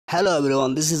Hello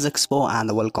everyone, this is Expo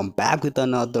and welcome back with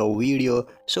another video.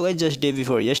 So guys, just day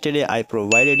before yesterday I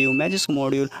provided you Magisk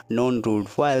module non-root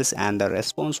files and the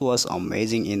response was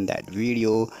amazing in that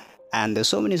video. And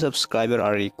so many subscribers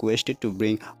are requested to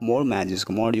bring more Magisk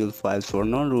module files for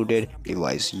non-rooted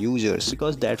device users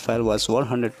because that file was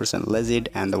 100% legit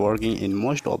and working in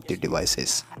most of the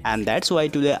devices. And that's why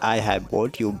today I have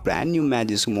bought you brand new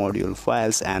Magisk module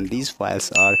files, and these files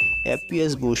are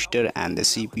FPS booster and the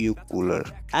CPU cooler.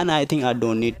 And I think I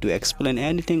don't need to explain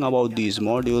anything about these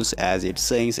modules as it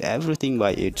says everything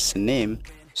by its name.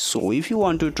 So if you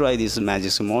want to try these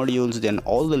Magisk modules, then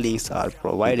all the links are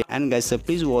provided. And guys,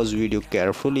 please watch video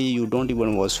carefully. You don't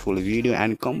even watch full video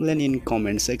and complain in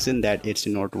comment section that it's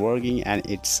not working and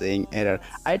it's saying error.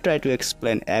 I try to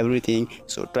explain everything,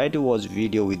 so try to watch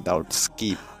video without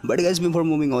skip. But guys, before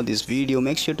moving on this video,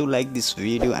 make sure to like this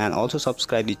video and also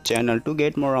subscribe the channel to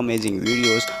get more amazing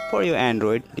videos for your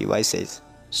Android devices.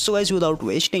 So guys, without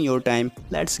wasting your time,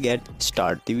 let's get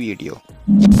start the video.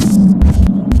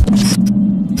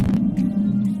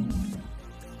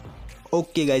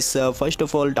 Okay guys, first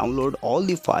of all download all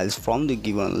the files from the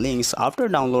given links. After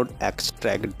download,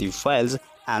 extract the files,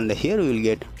 and here you will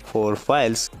get 4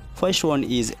 files. First one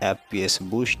is FPS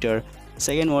booster,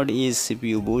 second one is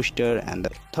CPU booster, and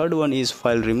the third one is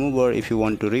file remover. If you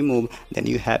want to remove, then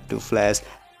you have to flash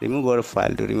remover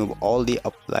file to remove all the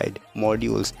applied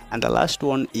modules, and the last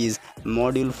one is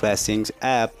module flashing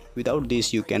app. Without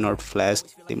this you cannot flash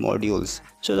the modules.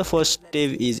 So the first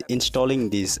step is installing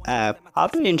this app.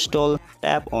 After install,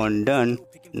 tap on done.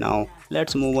 Now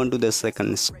let's move on to the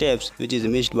second steps, which is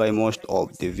missed by most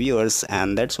of the viewers,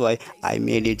 and that's why I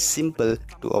made it simple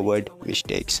to avoid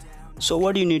mistakes. So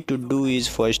what you need to do is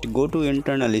first go to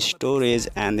internal storage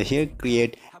and here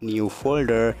create new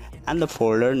folder, and the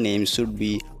folder name should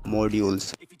be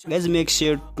modules. Guys, make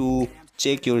sure to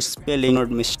check your spelling,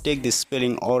 not mistake the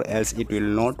spelling, or else it will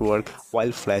not work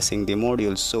while flashing the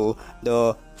modules. So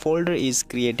the folder is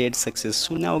created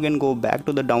successfully. Now again go back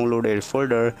to the downloaded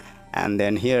folder and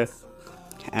then here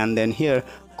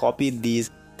copy these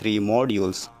 3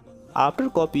 modules. After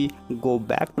copy, go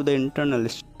back to the internal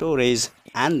storage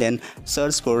and then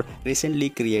search for recently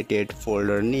created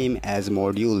folder name as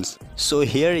modules. So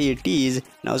here it is.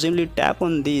 Now simply tap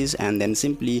on this and then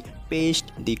simply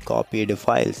paste the copied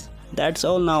files. That's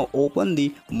all. Now open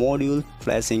the module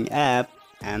flashing app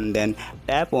and then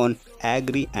tap on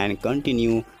agree and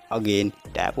continue. Again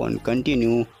tap on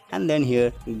continue and then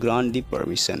here grant the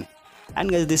permission. And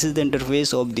guys, this is the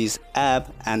interface of this app,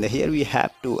 and here we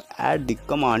have to add the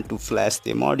command to flash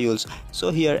the modules.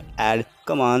 So here add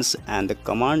commands, and the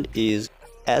command is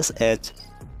sh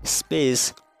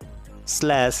space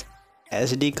slash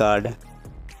sd card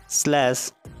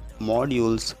slash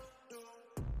modules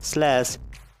slash,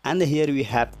 and here we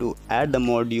have to add the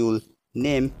module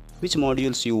name, which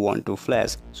modules you want to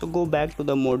flash. So go back to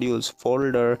the modules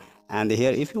folder, and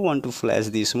here if you want to flash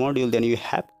this module, then you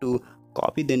have to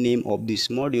copy the name of this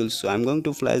module. So I'm going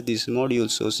to flash this module,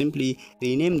 so simply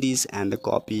rename this and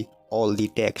copy all the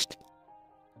text.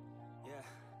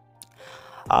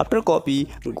 After copy,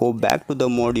 go back to the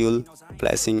module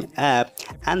flashing app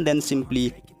and then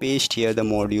simply paste here the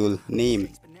module name.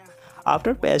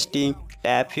 After pasting,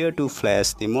 tap here to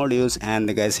flash the modules,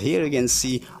 and guys, here you can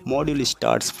see module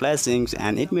starts flashing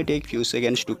and it may take few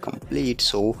seconds to complete,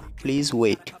 so please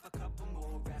wait.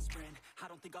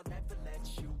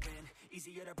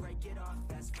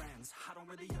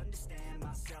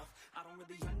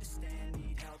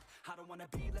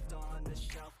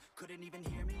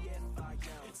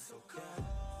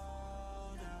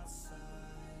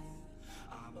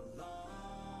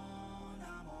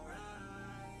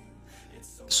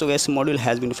 So guys, module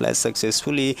has been flashed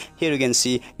successfully. Here you can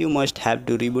see you must have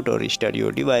to reboot or restart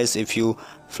your device if you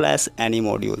flash any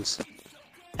modules.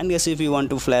 And guys, if you want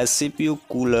to flash CPU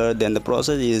cooler, then the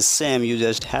process is same. You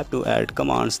just have to add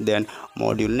commands, then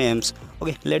module names.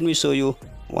 Okay, let me show you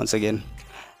once again.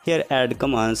 Here add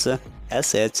commands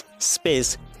sh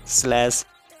space slash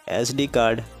sd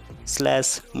card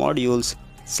slash modules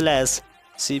slash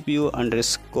CPU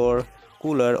underscore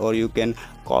cooler, or you can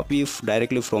copy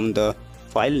directly from the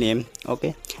file name.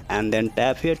 Okay, and then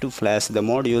tap here to flash the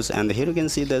modules, and here you can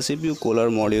see the CPU cooler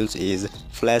modules is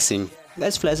flashing.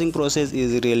 Guys, flashing process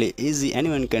is really easy.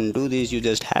 Anyone can do this. You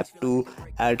just have to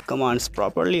add commands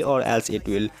properly or else it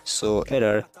will show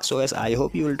error. So guys, I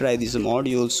hope you will try this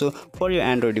module so for your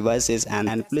Android devices,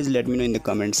 and please let me know in the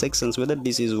comment sections whether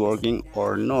this is working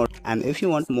or not. And if you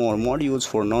want more modules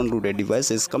for non-rooted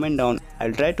devices, comment down.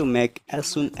 I'll try to make as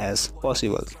soon as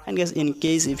possible. And guys, in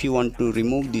case if you want to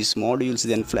remove these modules,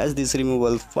 then flash this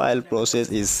removal file process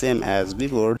is same as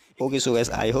before. Okay, so guys,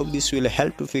 I hope this will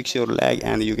help to fix your lag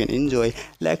and you can enjoy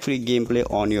lag free gameplay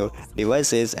on your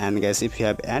devices. And guys, if you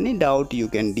have any doubt, you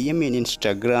can DM me in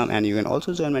Instagram, and you can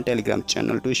also join my Telegram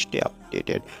channel to stay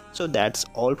updated. So that's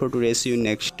all for today. See you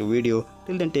next video.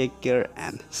 Till then, take care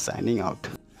and signing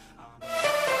out.